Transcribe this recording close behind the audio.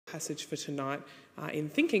passage for tonight in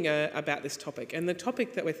thinking about this topic. And the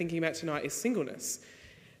topic that we're thinking about tonight is singleness.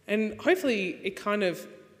 And hopefully it kind of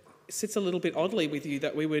sits a little bit oddly with you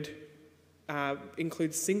that we would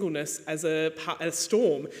include singleness as a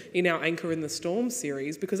storm in our Anchor in the Storm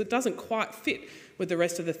series, because it doesn't quite fit with the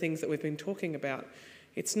rest of the things that we've been talking about.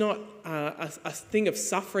 It's not a thing of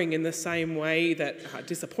suffering in the same way that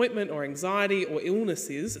disappointment or anxiety or illness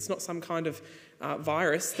is. It's not some kind of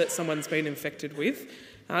virus that someone's been infected with.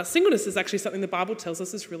 Singleness is actually something the Bible tells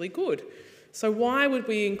us is really good. So why would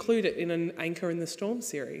we include it in an Anchor in the Storm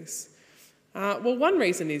series? Well, one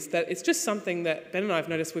reason is that it's just something that Ben and I have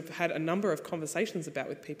noticed we've had a number of conversations about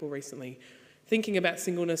with people recently, thinking about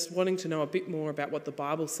singleness, wanting to know a bit more about what the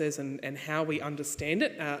Bible says and how we understand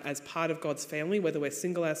it as part of God's family, whether we're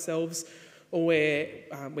single ourselves or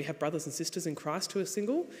we have brothers and sisters in Christ who are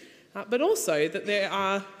single, but also that there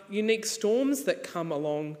are unique storms that come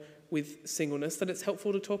along with singleness that it's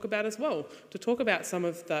helpful to talk about as well, to talk about some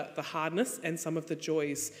of the hardness and some of the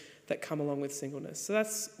joys that come along with singleness. So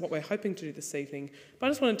that's what we're hoping to do this evening. But I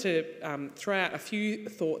just wanted to throw out a few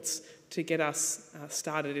thoughts to get us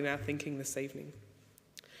started in our thinking this evening.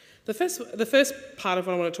 The first part of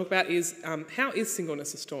what I want to talk about is how is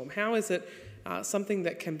singleness a storm? How is it something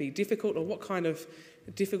that can be difficult, or what kind of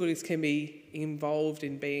difficulties can be involved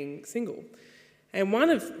in being single? And one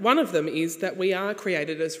of them is that we are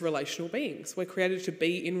created as relational beings. We're created to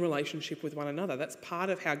be in relationship with one another. That's part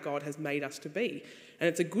of how God has made us to be. And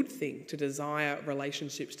it's a good thing to desire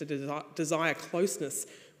relationships, to desire closeness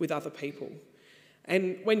with other people.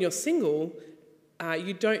 And when you're single,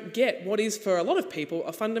 you don't get what is for a lot of people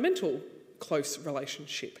a fundamental close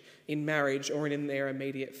relationship in marriage or in their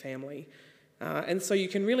immediate family. And so you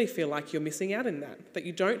can really feel like you're missing out in that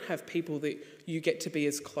you don't have people that you get to be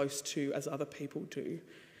as close to as other people do.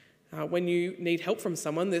 When you need help from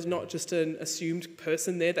someone, there's not just an assumed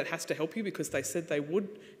person there that has to help you because they said they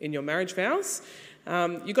would in your marriage vows.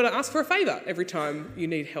 You've got to ask for a favour every time you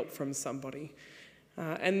need help from somebody.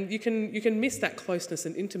 And you can miss that closeness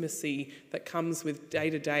and intimacy that comes with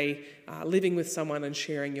day-to-day living with someone and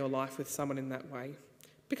sharing your life with someone in that way,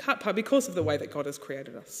 because of the way that God has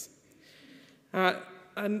created us.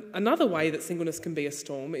 Another way that singleness can be a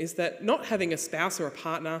storm is that not having a spouse or a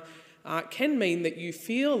partner can mean that you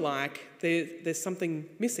feel like there's something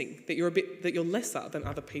missing, that you're lesser than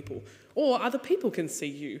other people, or other people can see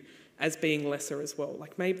you as being lesser as well.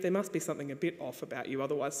 Like maybe there must be something a bit off about you,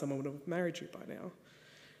 otherwise someone would have married you by now.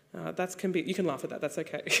 You can laugh at that, that's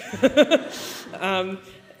okay.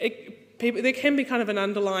 There can be kind of an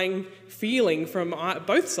underlying feeling from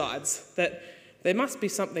both sides that there must be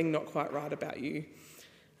something not quite right about you.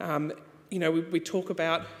 We talk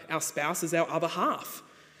about our spouse as our other half.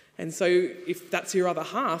 And so if that's your other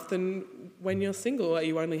half, then when you're single, are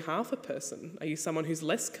you only half a person? Are you someone who's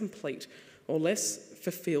less complete or less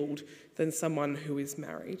fulfilled than someone who is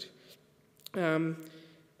married?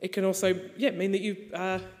 It can also mean that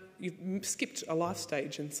you've skipped a life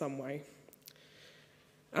stage in some way.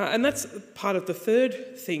 And that's part of the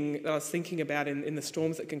third thing that I was thinking about in the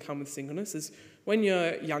storms that can come with singleness is when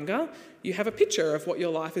you're younger, you have a picture of what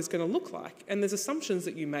your life is going to look like, and there's assumptions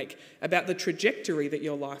that you make about the trajectory that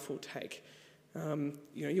your life will take.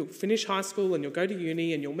 You'll finish high school and you'll go to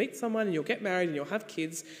uni and you'll meet someone and you'll get married and you'll have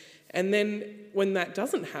kids, and then when that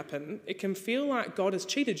doesn't happen, it can feel like God has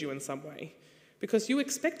cheated you in some way because you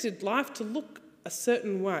expected life to look a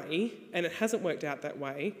certain way and it hasn't worked out that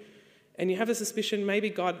way. And you have a suspicion maybe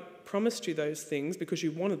God promised you those things because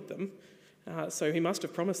you wanted them, so he must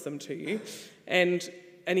have promised them to you, and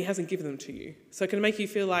he hasn't given them to you. So it can make you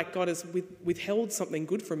feel like God has withheld something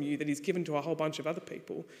good from you that he's given to a whole bunch of other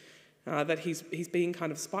people, that he's being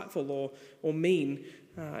kind of spiteful or mean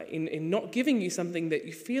in not giving you something that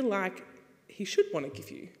you feel like he should want to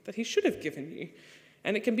give you, that he should have given you.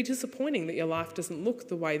 And it can be disappointing that your life doesn't look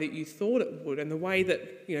the way that you thought it would, and the way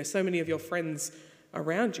that so many of your friends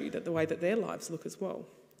around you, that the way that their lives look as well.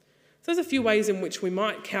 So there's a few ways in which we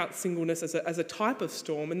might count singleness as a type of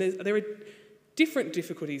storm, and there are different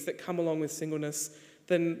difficulties that come along with singleness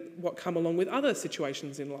than what come along with other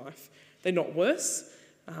situations in life. They're not worse.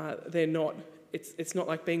 It's not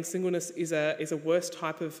like being singleness is a worse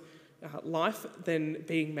type of life than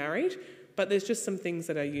being married, but there's just some things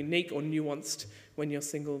that are unique or nuanced when you're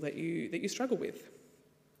single that you struggle with.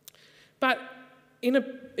 But in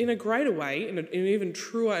a greater way, in an even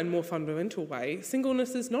truer and more fundamental way,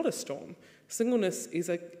 singleness is not a storm. Singleness is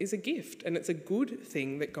a gift, and it's a good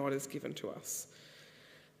thing that God has given to us.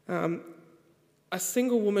 A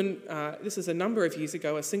single woman, this is a number of years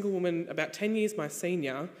ago, a single woman about 10 years my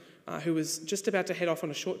senior, who was just about to head off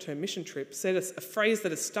on a short-term mission trip, said a phrase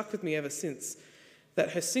that has stuck with me ever since.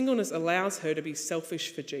 that her singleness allows her to be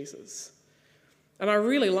selfish for Jesus. And I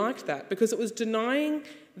really liked that because it was denying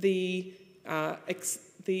the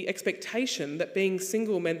expectation that being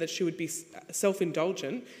single meant that she would be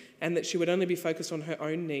self-indulgent and that she would only be focused on her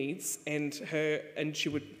own needs and she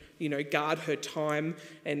would, guard her time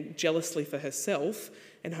and jealously for herself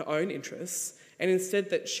and her own interests, and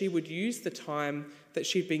instead that she would use the time that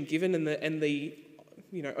she'd been given and the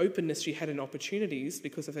openness she had in opportunities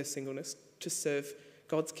because of her singleness to serve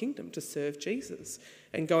God's kingdom, to serve Jesus.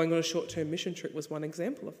 And going on a short-term mission trip was one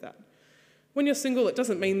example of that. When you're single, it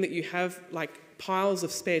doesn't mean that you have piles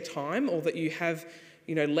of spare time or that you have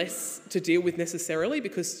less to deal with necessarily,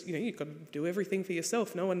 because you've got to do everything for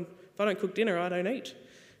yourself. If I don't cook dinner, I don't eat,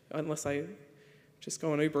 unless I just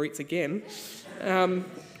go on Uber Eats again.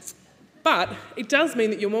 But it does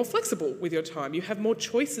mean that you're more flexible with your time. You have more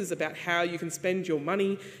choices about how you can spend your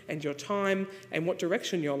money and your time and what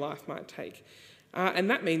direction your life might take. And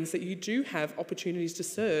that means that you do have opportunities to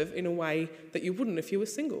serve in a way that you wouldn't if you were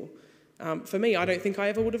single. For me, I don't think I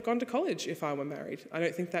ever would have gone to college if I were married. I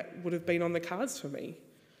don't think that would have been on the cards for me.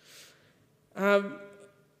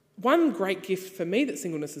 One great gift for me that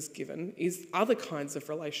singleness has given is other kinds of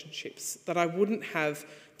relationships that I wouldn't have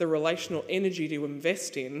the relational energy to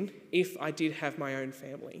invest in if I did have my own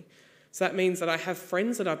family. So that means that I have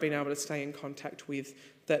friends that I've been able to stay in contact with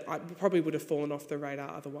that I probably would have fallen off the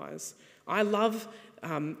radar otherwise. I love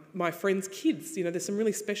my friends' kids. There's some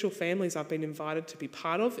really special families I've been invited to be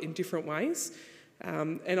part of in different ways.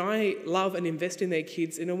 And I love and invest in their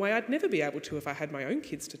kids in a way I'd never be able to if I had my own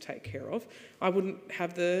kids to take care of. I wouldn't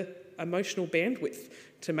have the emotional bandwidth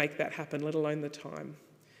to make that happen, let alone the time.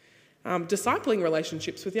 Discipling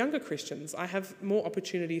relationships with younger Christians, I have more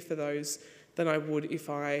opportunity for those than I would if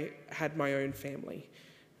I had my own family.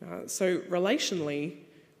 So relationally,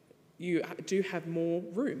 you do have more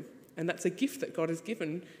room, and that's a gift that God has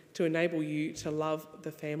given to enable you to love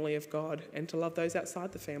the family of God and to love those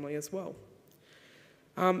outside the family as well.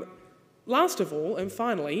 Last of all, and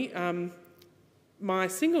finally, my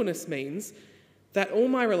singleness means that all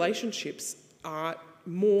my relationships are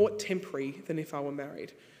more temporary than if I were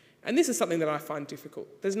married. And this is something that I find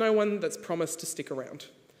difficult. There's no one that's promised to stick around.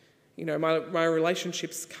 My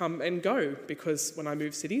relationships come and go because when I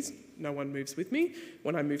move cities, no one moves with me.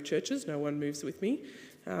 When I move churches, no one moves with me.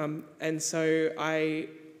 And so my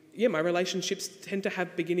relationships tend to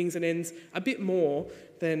have beginnings and ends a bit more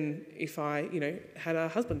than if I, had a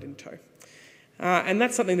husband in tow. And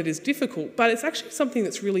that's something that is difficult, but it's actually something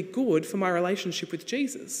that's really good for my relationship with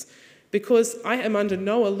Jesus, because I am under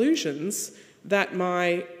no illusions that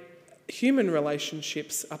my human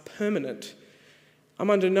relationships are permanent. I'm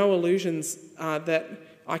under no illusions that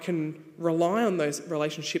I can rely on those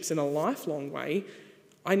relationships in a lifelong way.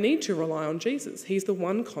 I need to rely on Jesus. He's the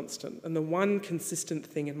one constant and the one consistent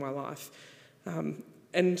thing in my life.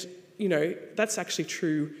 And that's actually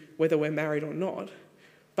true whether we're married or not.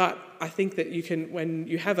 But I think that when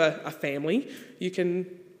you have a family, you can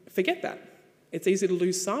forget that. It's easy to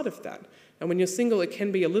lose sight of that. And when you're single, it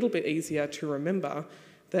can be a little bit easier to remember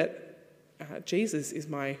that Jesus is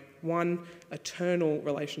my one eternal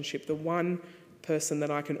relationship, the one person that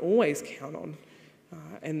I can always count on,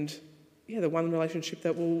 and the one relationship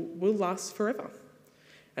that will last forever.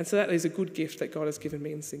 And so that is a good gift that God has given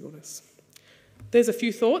me in singleness. There's a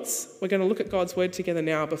few thoughts. We're going to look at God's word together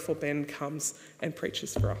now before Ben comes and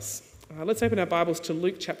preaches for us. Let's open our Bibles to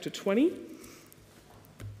Luke chapter 20,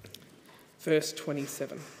 verse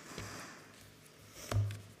 27.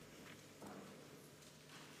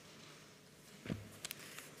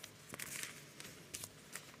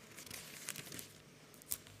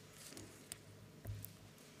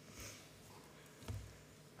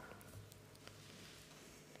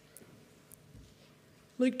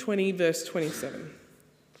 Luke 20, verse 27.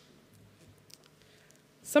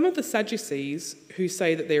 Some of the Sadducees, who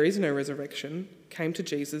say that there is no resurrection, came to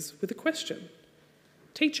Jesus with a question.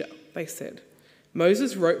 "Teacher," they said,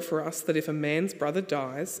 "Moses wrote for us that if a man's brother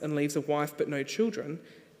dies and leaves a wife but no children,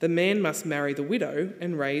 the man must marry the widow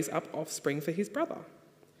and raise up offspring for his brother.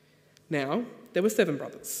 Now, there were 7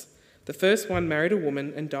 brothers. The first one married a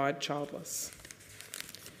woman and died childless.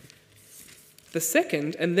 The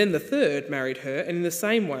second and then the third married her, and in the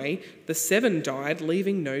same way, the 7 died,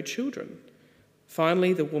 leaving no children.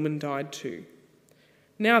 Finally, the woman died too.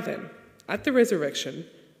 Now then, at the resurrection,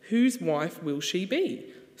 whose wife will she be,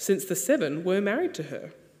 since the 7 were married to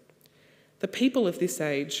her?" "The people of this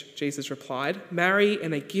age," Jesus replied, "marry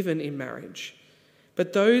and are given in marriage.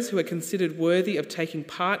 But those who are considered worthy of taking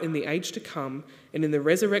part in the age to come and in the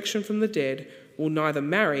resurrection from the dead will neither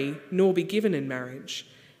marry nor be given in marriage,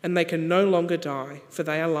 and they can no longer die, for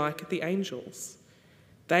they are like the angels.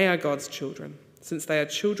 They are God's children, since they are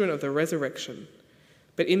children of the resurrection.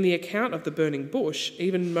 But in the account of the burning bush,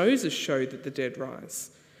 even Moses showed that the dead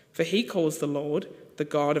rise. For he calls the Lord the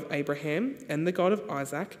God of Abraham and the God of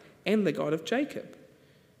Isaac and the God of Jacob.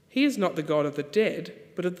 He is not the God of the dead,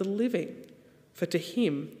 but of the living, for to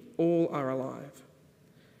him all are alive.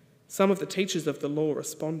 Some of the teachers of the law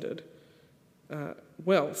responded,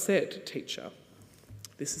 "Well said, teacher."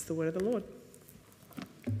 This is the word of the Lord.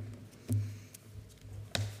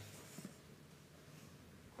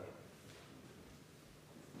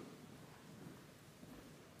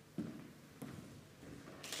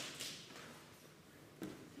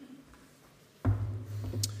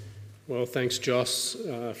 Well, thanks, Joss,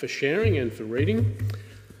 for sharing and for reading.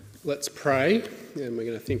 Let's pray, and we're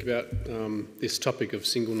going to think about this topic of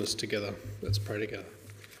singleness together. Let's pray together.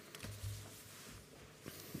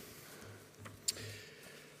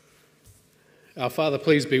 Our Father,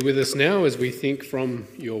 please be with us now as we think from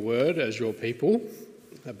your word as your people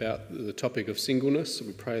about the topic of singleness.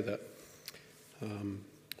 We pray that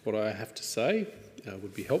what I have to say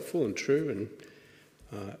would be helpful and true and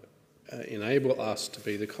enable us to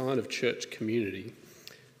be the kind of church community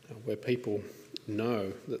where people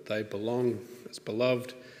know that they belong as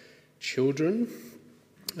beloved children,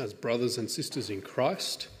 as brothers and sisters in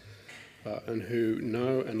Christ, and who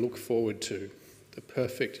know and look forward to the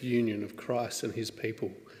perfect union of Christ and his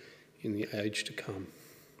people in the age to come.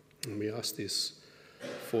 And we ask this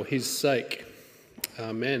for his sake.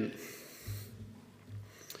 Amen.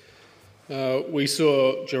 We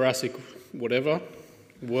saw Jurassic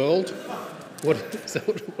World. What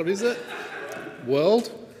is it?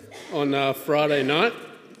 World on Friday night,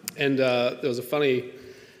 and there was a funny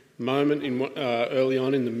moment early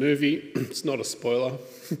on in the movie. It's not a spoiler,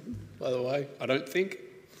 by the way, I don't think,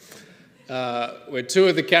 where two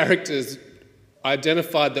of the characters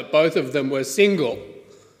identified that both of them were single,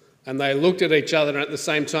 and they looked at each other and at the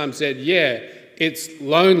same time said, "Yeah, it's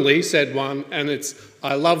lonely," said one, and it's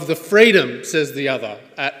 "I love the freedom," says the other,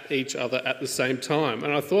 at each other at the same time.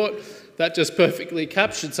 And I thought that just perfectly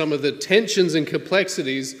captured some of the tensions and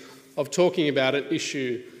complexities of talking about an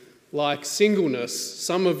issue like singleness.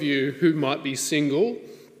 Some of you who might be single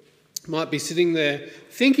might be sitting there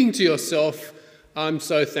thinking to yourself, "I'm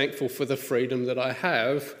so thankful for the freedom that I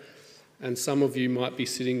have." And some of you might be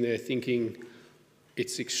sitting there thinking,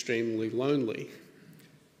 "It's extremely lonely."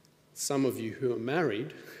 Some of you who are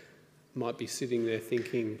married might be sitting there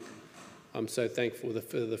thinking, "I'm so thankful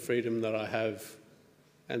for the freedom that I have."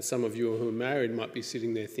 And some of you who are married might be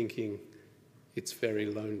sitting there thinking, "It's very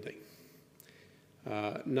lonely."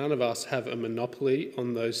 None of us have a monopoly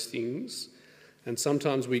on those things. And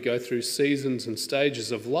sometimes we go through seasons and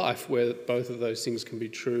stages of life where both of those things can be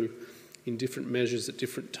true in different measures at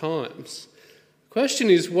different times. The question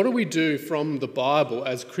is, what do we do from the Bible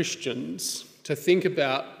as Christians to think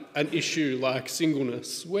about an issue like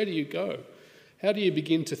singleness? Where do you go? How do you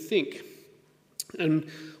begin to think? And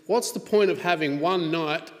what's the point of having one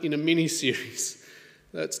night in a mini-series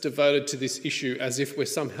that's devoted to this issue as if we're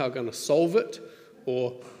somehow going to solve it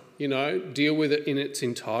or, deal with it in its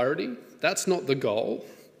entirety? That's not the goal.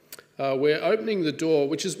 We're opening the door,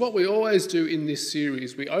 which is what we always do in this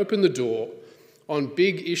series. We open the door on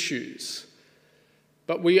big issues,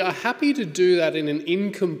 but we are happy to do that in an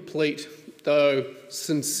incomplete, though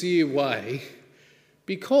sincere way,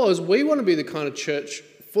 because we want to be the kind of church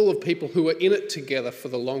full of people who are in it together for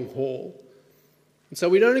the long haul. And so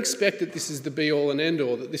we don't expect that this is the be-all and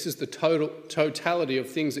end-all, that this is the totality of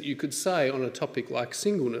things that you could say on a topic like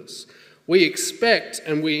singleness. We expect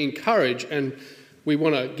and we encourage and we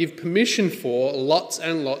want to give permission for lots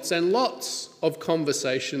and lots and lots of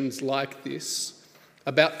conversations like this,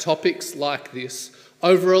 about topics like this,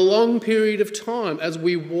 over a long period of time as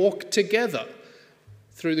we walk together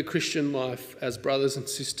through the Christian life as brothers and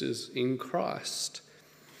sisters in Christ.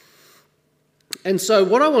 And so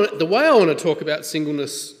the way I want to talk about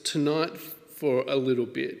singleness tonight for a little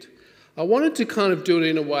bit, I wanted to kind of do it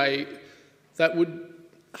in a way that would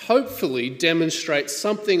hopefully demonstrate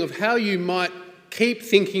something of how you might keep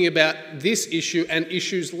thinking about this issue and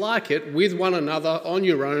issues like it with one another on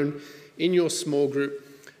your own, in your small group,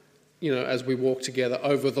 as we walk together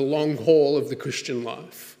over the long haul of the Christian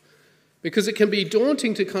life. Because it can be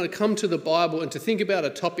daunting to kind of come to the Bible and to think about a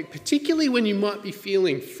topic, particularly when you might be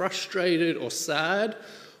feeling frustrated or sad,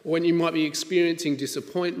 or when you might be experiencing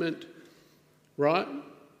disappointment, right?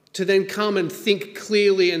 To then come and think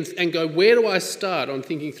clearly and go, where do I start on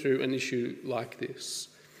thinking through an issue like this?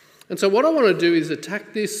 And so what I want to do is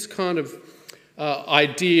attack this kind of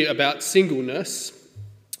idea about singleness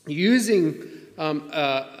using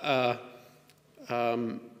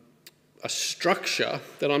a structure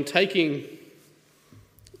that I'm taking,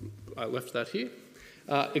 I left that here,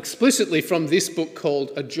 explicitly from this book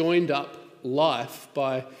called A Joined Up Life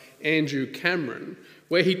by Andrew Cameron,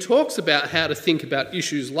 where he talks about how to think about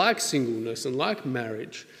issues like singleness and like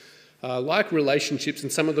marriage, like relationships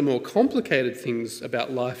and some of the more complicated things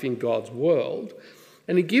about life in God's world.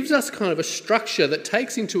 And he gives us kind of a structure that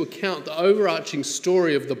takes into account the overarching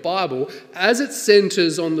story of the Bible as it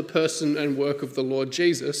centres on the person and work of the Lord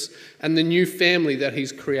Jesus and the new family that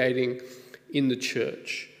he's creating in the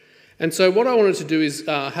church. And so what I wanted to do is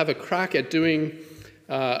have a crack at doing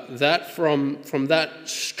that from that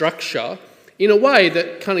structure in a way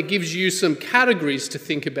that kind of gives you some categories to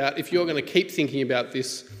think about if you're going to keep thinking about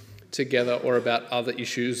this together or about other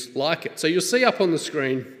issues like it. So you'll see up on the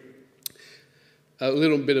screen a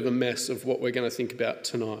little bit of a mess of what we're going to think about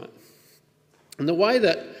tonight. And the way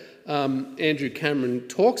that Andrew Cameron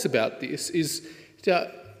talks about this is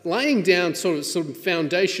laying down sort of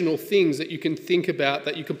foundational things that you can think about,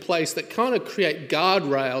 that you can place, that kind of create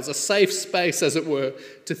guardrails, a safe space, as it were,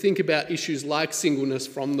 to think about issues like singleness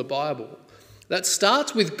from the Bible. That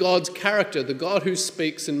starts with God's character, the God who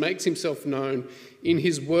speaks and makes himself known in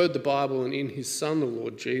his word, the Bible, and in his Son, the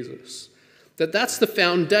Lord Jesus. That's the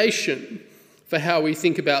foundation for how we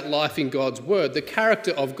think about life in God's word, the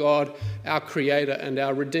character of God, our Creator and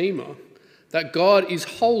our Redeemer. That God is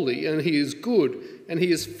holy and he is good and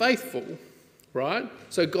he is faithful, right?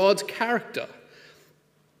 So God's character.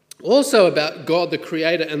 Also about God the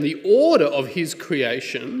Creator and the order of his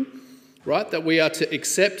creation, right, that we are to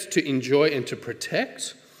accept, to enjoy and to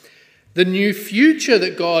protect. The new future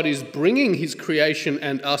that God is bringing his creation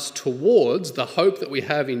and us towards, the hope that we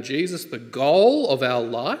have in Jesus, the goal of our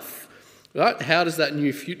life. Right? How does that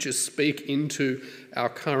new future speak into our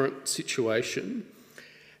current situation?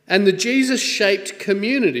 And the Jesus-shaped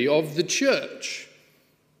community of the church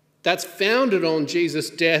that's founded on Jesus'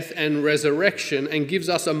 death and resurrection and gives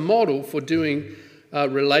us a model for doing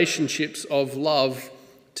relationships of love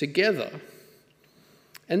together.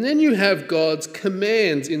 And then you have God's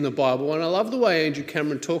commands in the Bible. And I love the way Andrew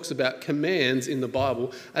Cameron talks about commands in the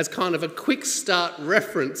Bible as kind of a quick start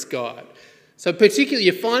reference guide. So particularly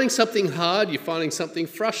you're finding something hard, you're finding something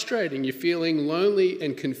frustrating, you're feeling lonely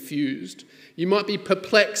and confused. You might be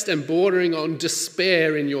perplexed and bordering on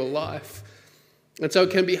despair in your life. And so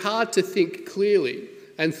it can be hard to think clearly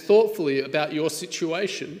and thoughtfully about your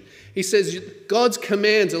situation. He says God's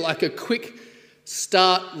commands are like a quick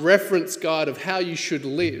start reference guide of how you should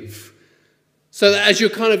live. So that as you're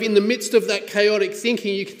kind of in the midst of that chaotic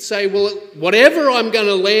thinking, you can say, well, whatever I'm going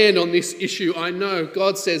to land on this issue, I know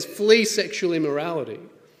God says flee sexual immorality.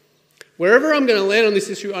 Wherever I'm going to land on this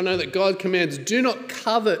issue, I know that God commands do not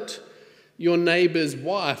covet your neighbour's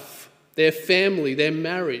wife, their family, their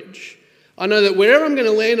marriage. I know that wherever I'm going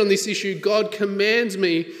to land on this issue, God commands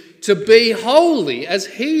me to be holy as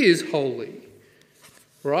he is holy.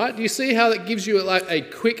 Right? Do you see how that gives you like a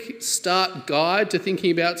quick start guide to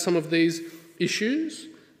thinking about some of these issues?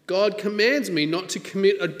 God commands me not to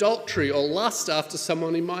commit adultery or lust after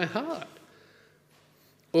someone in my heart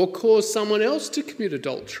or cause someone else to commit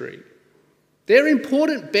adultery. They're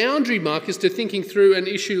important boundary markers to thinking through an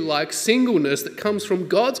issue like singleness that comes from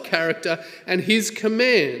God's character and his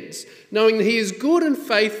commands, knowing that he is good and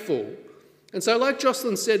faithful. And so like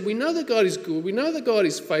Jocelyn said, we know that God is good, we know that God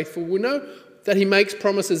is faithful, we know that he makes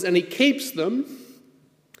promises and he keeps them.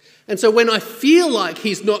 And so when I feel like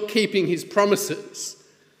he's not keeping his promises,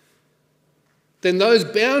 then those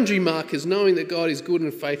boundary markers, knowing that God is good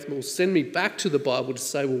and faithful, send me back to the Bible to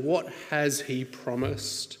say, well, what has he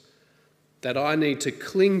promised that I need to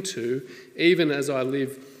cling to even as I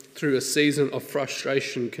live through a season of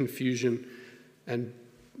frustration, confusion, and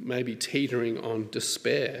maybe teetering on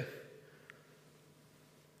despair?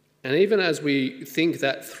 And even as we think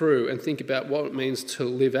that through and think about what it means to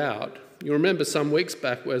live out, you remember some weeks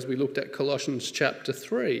back as we looked at Colossians chapter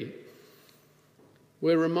 3,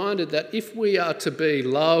 we're reminded that if we are to be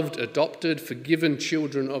loved, adopted, forgiven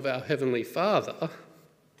children of our Heavenly Father,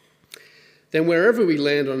 then wherever we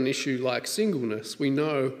land on an issue like singleness, we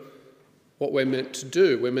know what we're meant to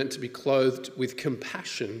do. We're meant to be clothed with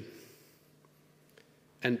compassion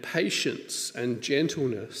and patience and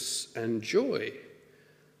gentleness and joy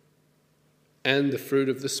and the fruit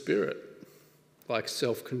of the Spirit, like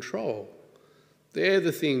self-control. They're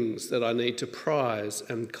the things that I need to prize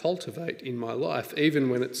and cultivate in my life, even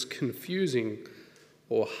when it's confusing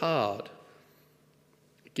or hard.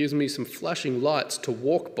 It gives me some flashing lights to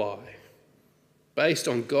walk by based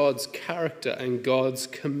on God's character and God's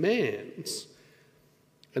commands.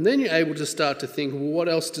 And then you're able to start to think, well, what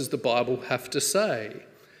else does the Bible have to say?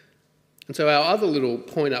 And so our other little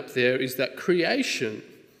point up there is that creation,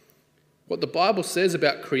 what the Bible says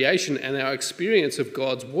about creation and our experience of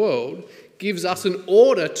God's world, gives us an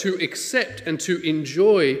order to accept and to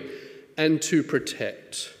enjoy and to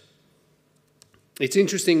protect. It's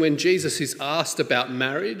interesting when Jesus is asked about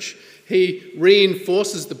marriage, he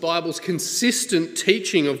reinforces the Bible's consistent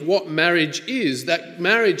teaching of what marriage is, that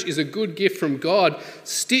marriage is a good gift from God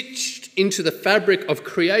stitched into the fabric of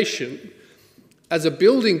creation as a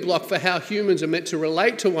building block for how humans are meant to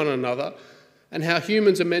relate to one another and how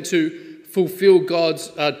humans are meant to fulfill God's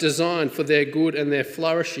design for their good and their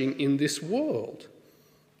flourishing in this world.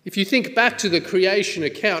 If you think back to the creation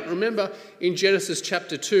account, remember in Genesis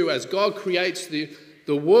chapter 2, as God creates the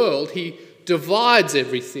world, he divides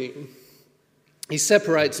everything. He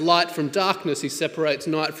separates light from darkness. He separates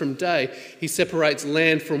night from day. He separates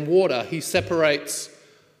land from water. He separates,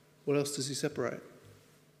 what else does he separate?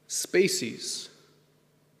 Species,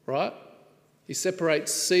 right? He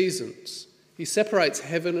separates seasons. He separates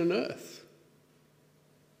heaven and earth.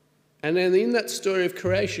 And then in that story of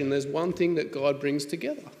creation, there's one thing that God brings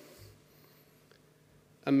together.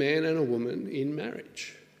 A man and a woman in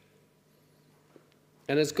marriage.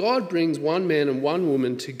 And as God brings one man and one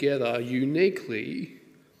woman together uniquely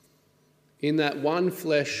in that one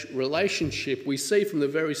flesh relationship, we see from the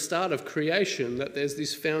very start of creation that there's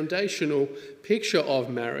this foundational picture of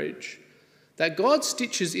marriage that God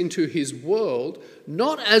stitches into his world,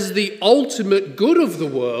 not as the ultimate good of the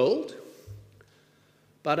world,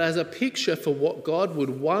 but as a picture for what God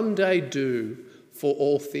would one day do for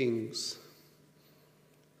all things.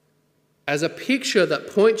 As a picture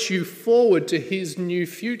that points you forward to his new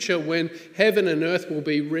future when heaven and earth will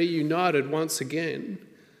be reunited once again,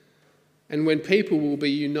 and when people will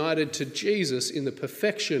be united to Jesus in the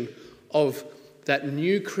perfection of that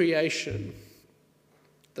new creation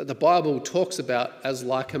that the Bible talks about as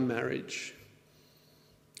like a marriage.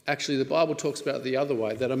 Actually, the Bible talks about it the other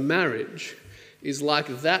way, that a marriage is like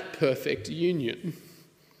that perfect union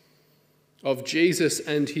of Jesus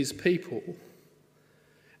and his people.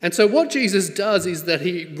 And so what Jesus does is that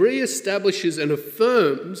he reestablishes and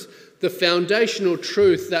affirms the foundational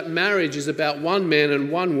truth that marriage is about one man and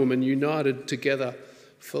one woman united together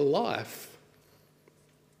for life.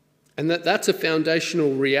 And that's a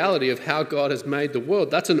foundational reality of how God has made the world.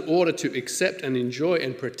 That's an order to accept and enjoy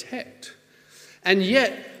and protect. And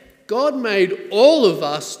yet, God made all of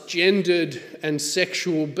us gendered and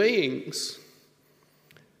sexual beings.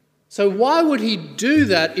 So why would he do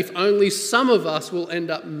that if only some of us will end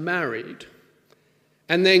up married?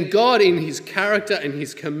 And then God, in his character and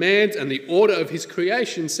his commands and the order of his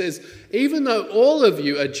creation, says, even though all of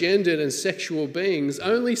you are gendered and sexual beings,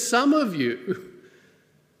 only some of you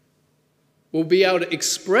will be able to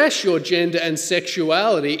express your gender and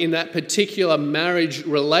sexuality in that particular marriage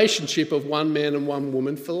relationship of one man and one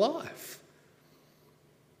woman for life.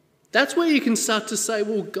 That's where you can start to say,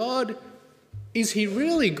 well, God, is he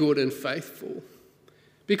really good and faithful?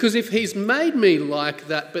 Because if he's made me like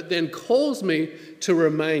that, but then calls me to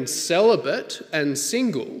remain celibate and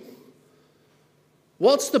single,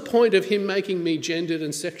 what's the point of him making me gendered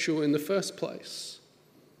and sexual in the first place?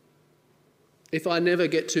 If I never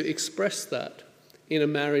get to express that in a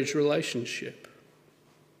marriage relationship.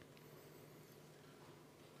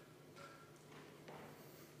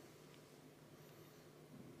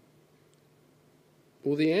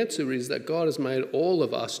 Well, the answer is that God has made all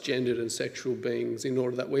of us gendered and sexual beings in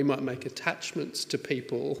order that we might make attachments to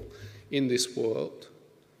people in this world.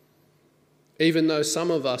 Even though some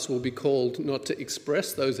of us will be called not to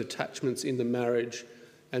express those attachments in the marriage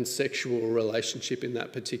and sexual relationship in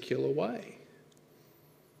that particular way.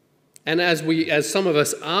 And as some of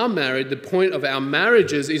us are married, the point of our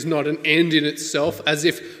marriages is not an end in itself, as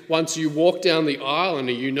if once you walk down the aisle and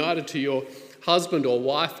are united to your husband or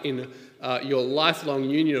wife in your lifelong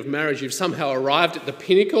union of marriage, you've somehow arrived at the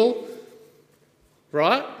pinnacle,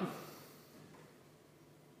 right?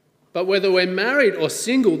 But whether we're married or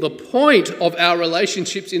single, the point of our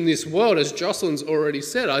relationships in this world, as Jocelyn's already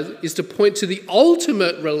said, is to point to the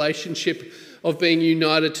ultimate relationship of being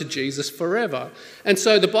united to Jesus forever. And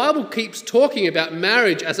so the Bible keeps talking about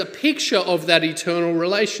marriage as a picture of that eternal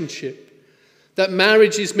relationship. That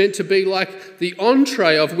marriage is meant to be like the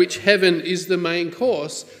entree of which heaven is the main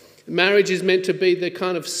course. Marriage is meant to be the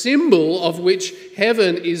kind of symbol of which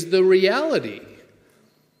heaven is the reality.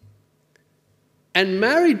 And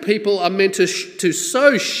married people are meant to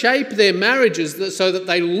so shape their marriages so that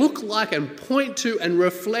they look like and point to and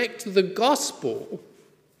reflect the gospel.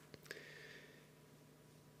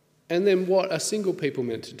 And then what are single people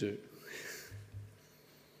meant to do?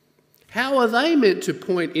 How are they meant to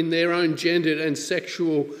point in their own gendered and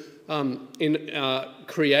sexual in a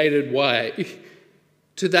created way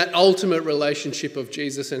to that ultimate relationship of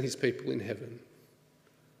Jesus and his people in heaven.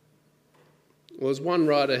 Well, as one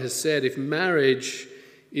writer has said, if marriage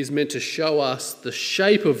is meant to show us the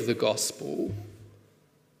shape of the gospel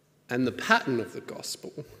and the pattern of the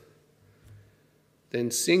gospel, then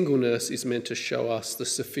singleness is meant to show us the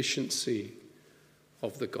sufficiency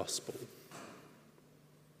of the gospel.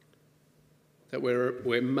 That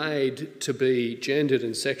we're made to be gendered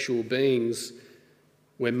and sexual beings.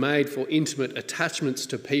 We're made for intimate attachments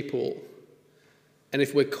to people. And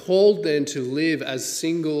if we're called then to live as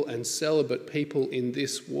single and celibate people in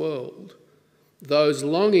this world, those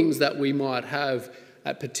longings that we might have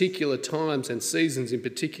at particular times and seasons in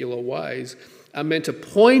particular ways are meant to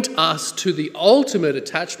point us to the ultimate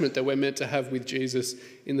attachment that we're meant to have with Jesus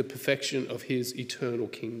in the perfection of his eternal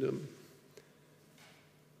kingdom.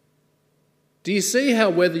 Do you see how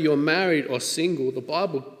whether you're married or single, the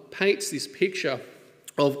Bible paints this picture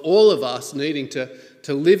of all of us needing to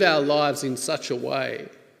live our lives in such a way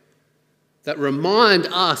that remind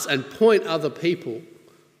us and point other people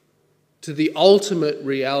to the ultimate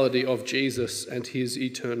reality of Jesus and his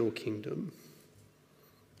eternal kingdom.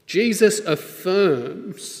 Jesus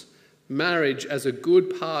affirms marriage as a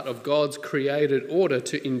good part of God's created order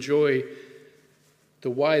to enjoy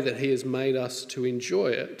the way that he has made us to enjoy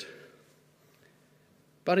it.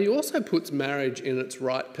 But he also puts marriage in its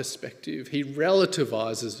right perspective. He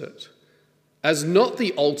relativizes it as not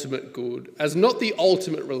the ultimate good, as not the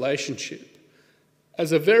ultimate relationship,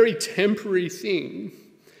 as a very temporary thing,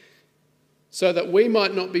 so that we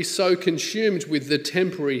might not be so consumed with the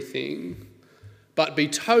temporary thing, but be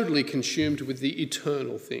totally consumed with the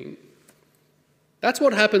eternal thing. That's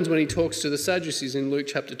what happens when he talks to the Sadducees in Luke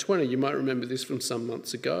chapter 20. You might remember this from some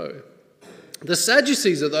months ago. The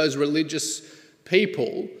Sadducees are those religious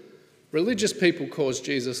people. Religious people cause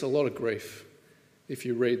Jesus a lot of grief if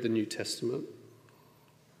you read the New Testament.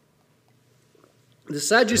 The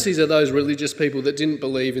Sadducees are those religious people that didn't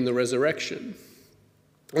believe in the resurrection.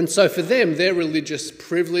 And so for them, their religious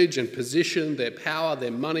privilege and position, their power,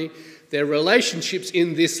 their money, their relationships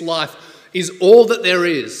in this life is all that there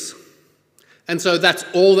is. And so that's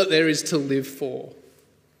all that there is to live for.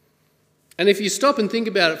 And if you stop and think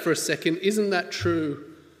about it for a second, isn't that true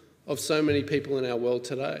of so many people in our world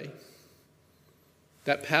today?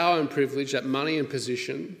 That power and privilege, that money and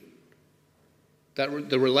position, that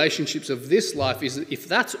the relationships of this life, is if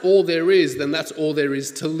that's all there is, then that's all there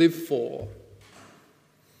is to live for.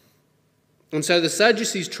 And so the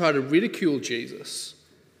Sadducees try to ridicule Jesus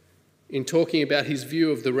in talking about his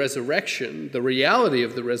view of the resurrection, the reality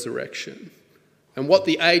of the resurrection, and what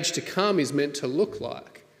the age to come is meant to look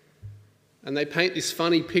like. And they paint this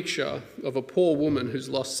funny picture of a poor woman who's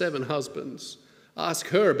lost 7 husbands. Ask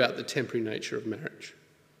her about the temporary nature of marriage,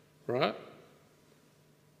 right?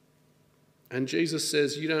 And Jesus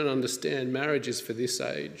says, you don't understand, marriage is for this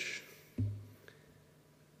age.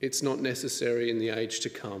 It's not necessary in the age to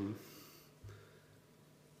come.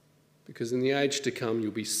 Because in the age to come,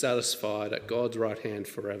 you'll be satisfied at God's right hand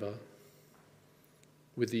forever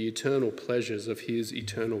with the eternal pleasures of his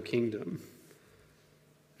eternal kingdom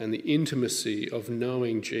and the intimacy of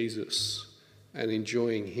knowing Jesus and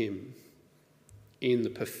enjoying him in the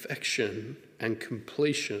perfection and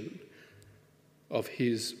completion of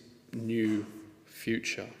his new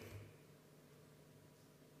future.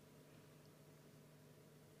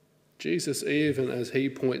 Jesus, even as he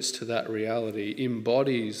points to that reality,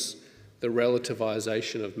 embodies the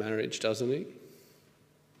relativization of marriage, doesn't he?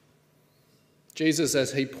 Jesus,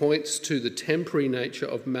 as he points to the temporary nature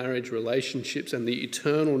of marriage relationships and the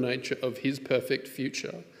eternal nature of his perfect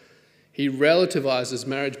future, he relativizes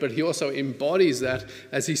marriage, but he also embodies that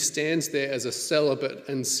as he stands there as a celibate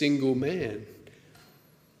and single man.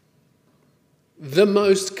 The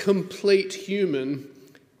most complete human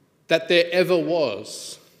that there ever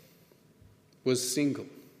was single.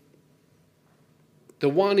 The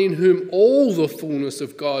one in whom all the fullness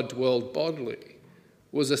of God dwelled bodily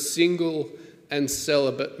was a single and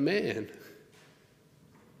celibate man.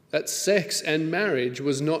 That sex and marriage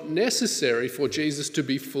was not necessary for Jesus to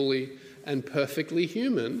be fully and perfectly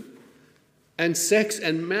human. And sex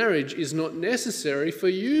and marriage is not necessary for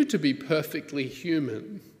you to be perfectly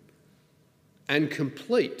human and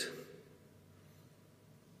complete.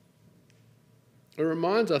 It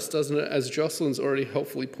reminds us, doesn't it, as Jocelyn's already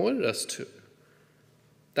helpfully pointed us to,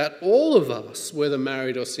 that all of us, whether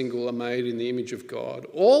married or single, are made in the image of God.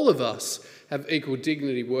 All of us have equal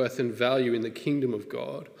dignity, worth, and value in the kingdom of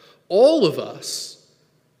God. All of us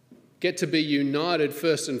get to be united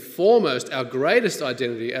first and foremost, our greatest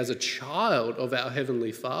identity as a child of our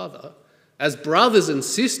Heavenly Father, as brothers and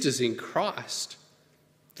sisters in Christ.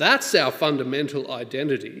 That's our fundamental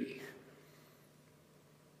identity.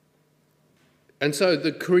 And so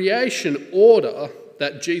the creation order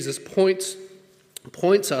that Jesus points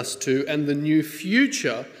us to, and the new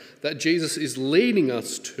future that Jesus is leading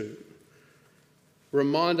us to,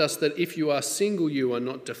 remind us that if you are single, you are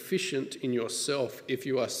not deficient in yourself. If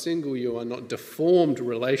you are single, you are not deformed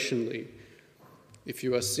relationally. If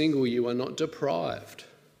you are single, you are not deprived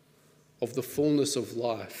of the fullness of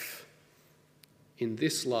life in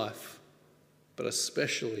this life, but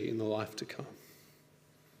especially in the life to come.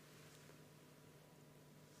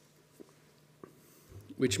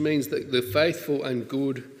 Which means that the faithful and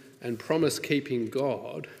good and promise-keeping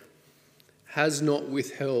God has not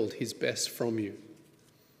withheld his best from you.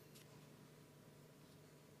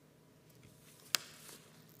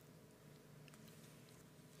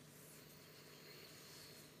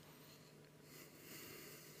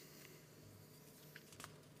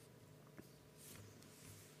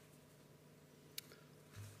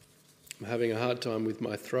 I'm having a hard time with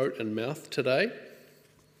my throat and mouth today,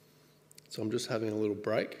 so I'm just having a little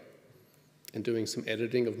break and doing some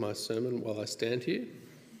editing of my sermon while I stand here.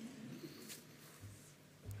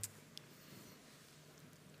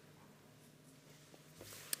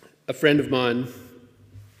 A friend of mine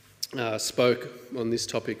spoke on this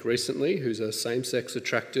topic recently, who's a same-sex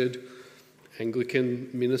attracted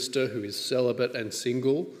Anglican minister who is celibate and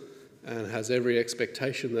single and has every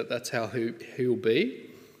expectation that that's how he'll be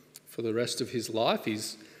for the rest of his life.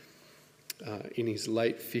 He's in his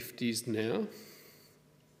late 50s now.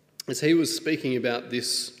 As he was speaking about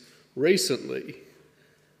this recently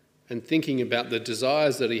and thinking about the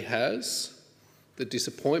desires that he has, the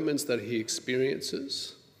disappointments that he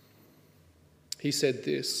experiences, he said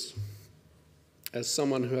this, as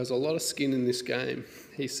someone who has a lot of skin in this game.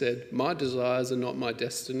 He said, "My desires are not my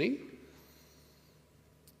destiny.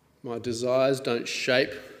 My desires don't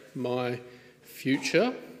shape my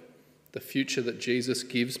future, the future that Jesus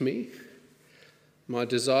gives me. My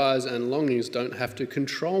desires and longings don't have to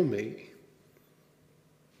control me.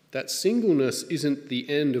 That singleness isn't the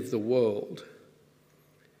end of the world,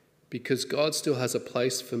 because God still has a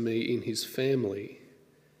place for me in his family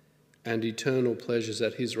and eternal pleasures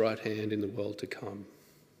at his right hand in the world to come."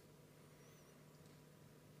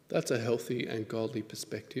 That's a healthy and godly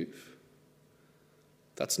perspective.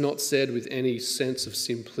 That's not said with any sense of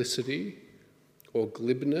simplicity or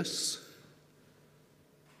glibness.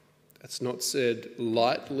 That's not said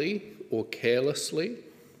lightly or carelessly.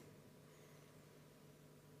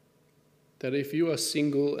 That if you are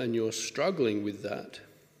single and you're struggling with that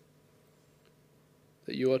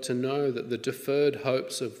you are to know that the deferred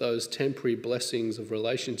hopes of those temporary blessings of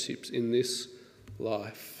relationships in this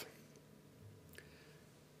life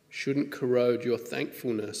shouldn't corrode your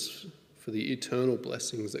thankfulness for the eternal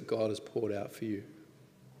blessings that God has poured out for you.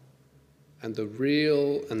 And the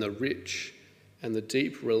real and the rich and the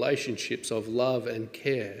deep relationships of love and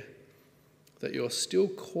care that you're still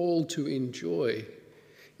called to enjoy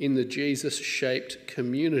in the Jesus-shaped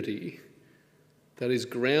community that is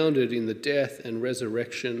grounded in the death and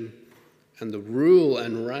resurrection and the rule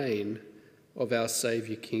and reign of our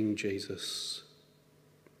Saviour King Jesus.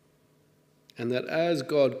 And that as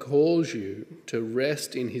God calls you to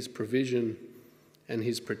rest in his provision and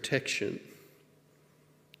his protection,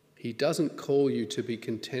 he doesn't call you to be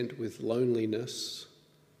content with loneliness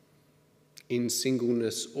in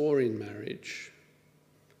singleness or in marriage,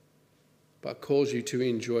 but calls you to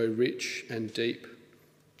enjoy rich and deep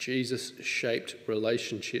Jesus-shaped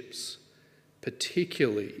relationships,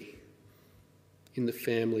 particularly in the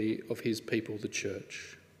family of his people, the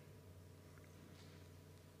church.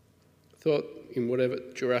 I thought in whatever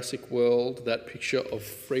Jurassic World, that picture of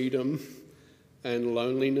freedom and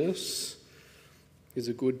loneliness is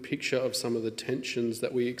a good picture of some of the tensions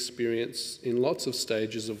that we experience in lots of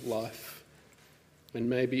stages of life, and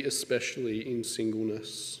maybe especially in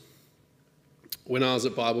singleness. When I was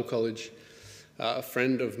at Bible college, a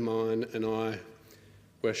friend of mine and I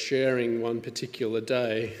were sharing one particular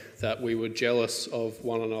day that we were jealous of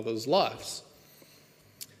one another's lives.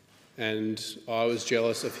 And I was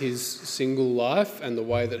jealous of his single life and the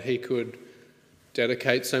way that he could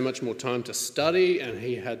dedicate so much more time to study, and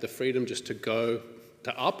he had the freedom just to go,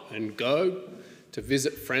 to up and go, to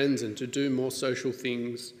visit friends and to do more social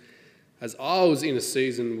things, as I was in a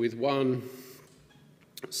season with one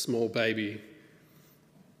small baby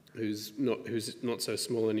who's not so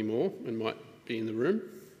small anymore and might be in the room,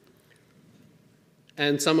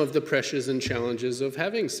 and some of the pressures and challenges of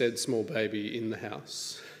having said small baby in the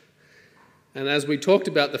house. And as we talked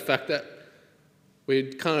about the fact that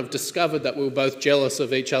we'd kind of discovered that we were both jealous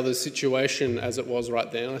of each other's situation as it was right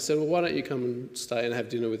then. I said, well, why don't you come and stay and have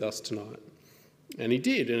dinner with us tonight? And he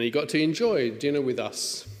did, and he got to enjoy dinner with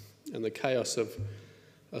us and the chaos of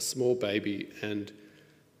a small baby and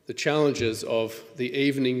the challenges of the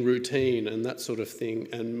evening routine and that sort of thing,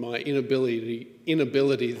 and my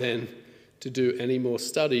inability then to do any more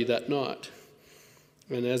study that night.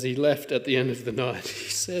 And as he left at the end of the night, he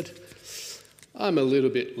said, I'm a little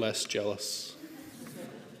bit less jealous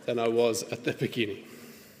than I was at the beginning.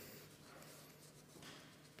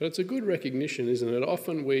 But it's a good recognition, isn't it?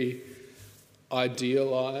 Often we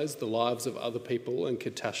idealise the lives of other people and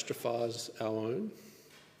catastrophise our own.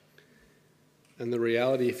 And the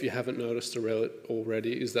reality, if you haven't noticed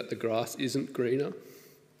already, is that the grass isn't greener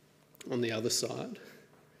on the other side.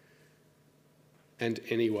 And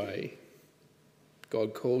anyway,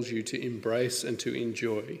 God calls you to embrace and to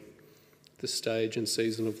enjoy the stage and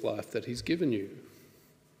season of life that he's given you.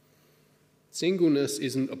 Singleness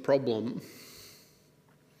isn't a problem.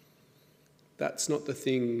 That's not the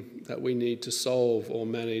thing that we need to solve or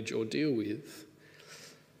manage or deal with.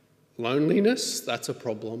 Loneliness, that's a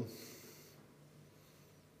problem.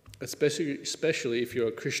 Especially if you're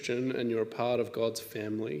a Christian and you're a part of God's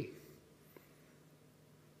family.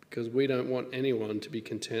 Because we don't want anyone to be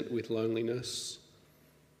content with loneliness.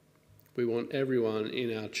 We want everyone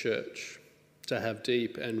in our church to have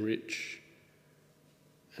deep and rich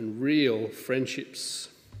and real friendships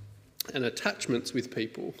and attachments with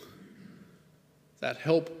people that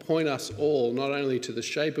help point us all not only to the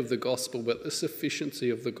shape of the gospel but the sufficiency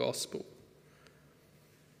of the gospel.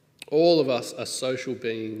 All of us are social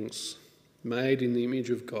beings made in the image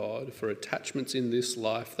of God for attachments in this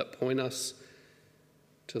life that point us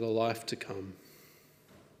to the life to come.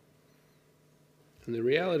 And the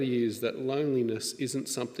reality is that loneliness isn't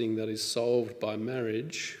something that is solved by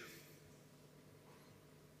marriage.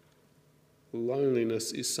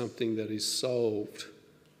 Loneliness is something that is solved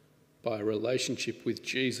by a relationship with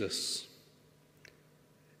Jesus.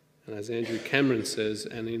 And as Andrew Cameron says,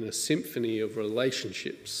 and in a symphony of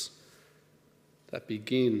relationships that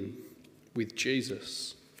begin with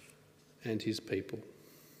Jesus and his people.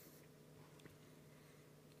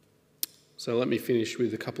 So let me finish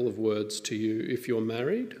with a couple of words to you. If you're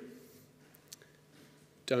married,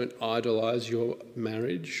 don't idolise your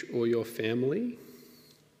marriage or your family.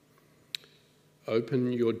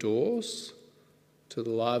 Open your doors to the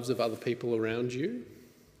lives of other people around you.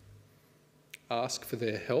 Ask for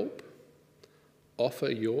their help. Offer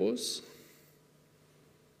yours.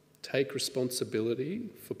 Take responsibility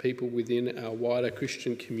for people within our wider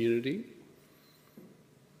Christian community.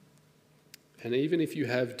 And even if you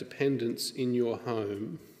have dependents in your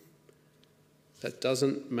home, that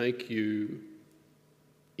doesn't make you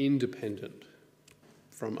independent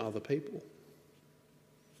from other people.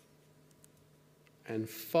 And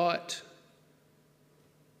fight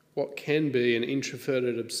what can be an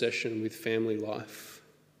introverted obsession with family life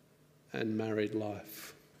and married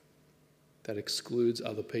life that excludes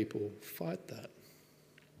other people. Fight that.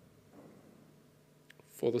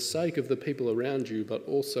 For the sake of the people around you, but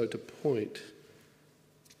also to point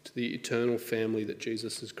to the eternal family that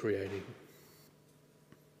Jesus is creating.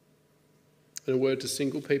 And a word to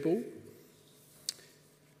single people: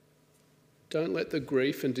 don't let the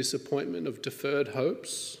grief and disappointment of deferred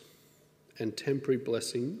hopes and temporary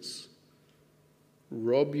blessings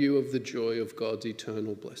rob you of the joy of God's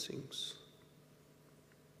eternal blessings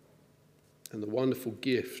and the wonderful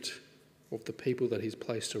gift of the people that he's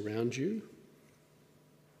placed around you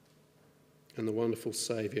and the wonderful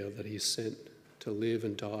Saviour that he's sent to live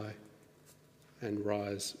and die and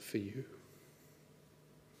rise for you.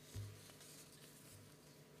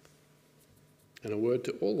 And a word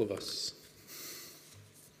to all of us.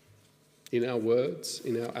 In our words,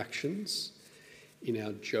 in our actions, in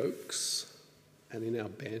our jokes, and in our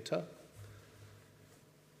banter.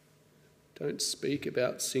 Don't speak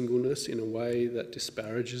about singleness in a way that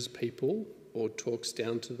disparages people or talks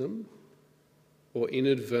down to them or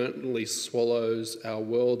inadvertently swallows our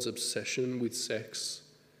world's obsession with sex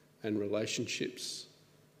and relationships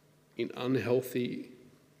in unhealthy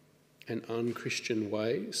and unchristian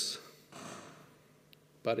ways,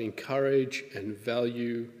 but encourage and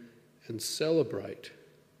value and celebrate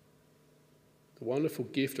the wonderful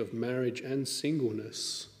gift of marriage and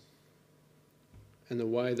singleness and the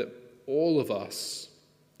way that all of us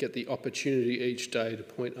get the opportunity each day to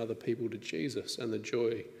point other people to Jesus and the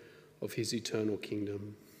joy of his eternal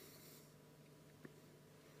kingdom.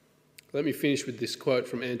 Let me finish with this quote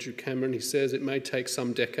from Andrew Cameron. He says, "It may take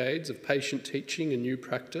some decades of patient teaching and new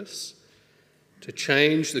practice to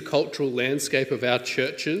change the cultural landscape of our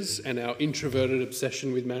churches and our introverted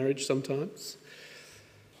obsession with marriage sometimes.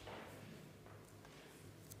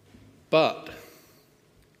 But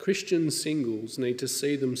Christian singles need to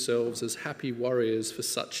see themselves as happy warriors for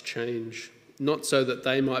such change, not so that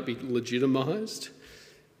they might be legitimised,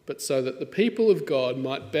 but so that the people of God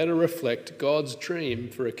might better reflect God's dream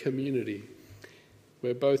for a community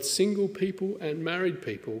where both single people and married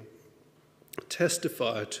people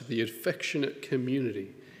testify to the affectionate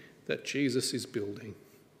community that Jesus is building.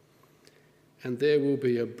 And there will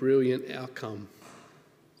be a brilliant outcome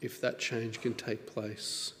if that change can take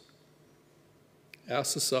place. Our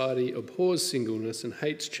society abhors singleness and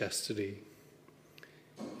hates chastity,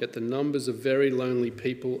 yet the numbers of very lonely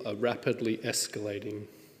people are rapidly escalating.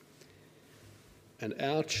 And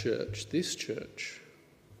our church, this church,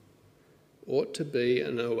 ought to be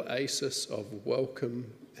an oasis of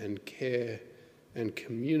welcome and care and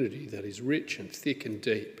community that is rich and thick and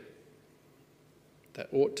deep. That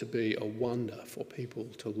ought to be a wonder for people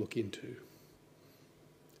to look into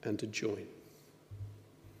and to join.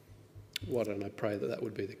 Why don't I pray that that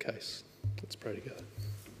would be the case? Let's pray together.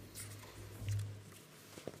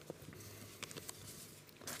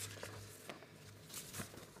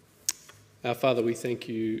 Our Father, we thank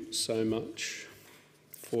you so much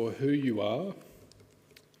for who you are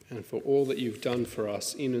and for all that you've done for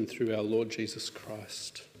us in and through our Lord Jesus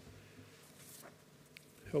Christ.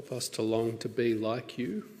 Help us to long to be like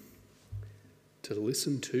you, to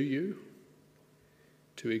listen to you,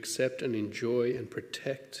 to accept and enjoy and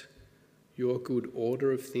protect your good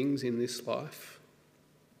order of things in this life,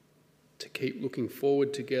 to keep looking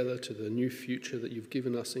forward together to the new future that you've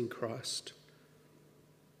given us in Christ,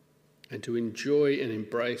 and to enjoy and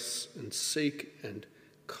embrace and seek and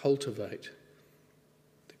cultivate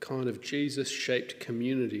the kind of Jesus-shaped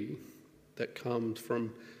community that comes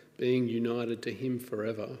from being united to him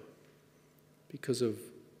forever because of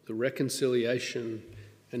the reconciliation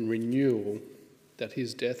and renewal that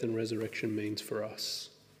his death and resurrection means for us.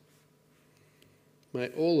 May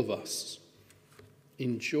all of us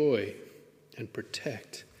enjoy and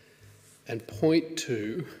protect and point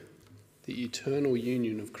to the eternal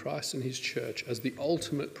union of Christ and his church as the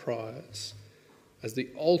ultimate prize, as the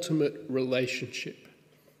ultimate relationship,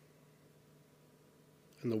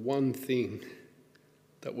 and the one thing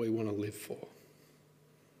that we want to live for.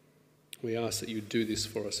 We ask that you do this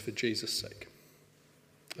for us for Jesus' sake.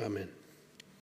 Amen.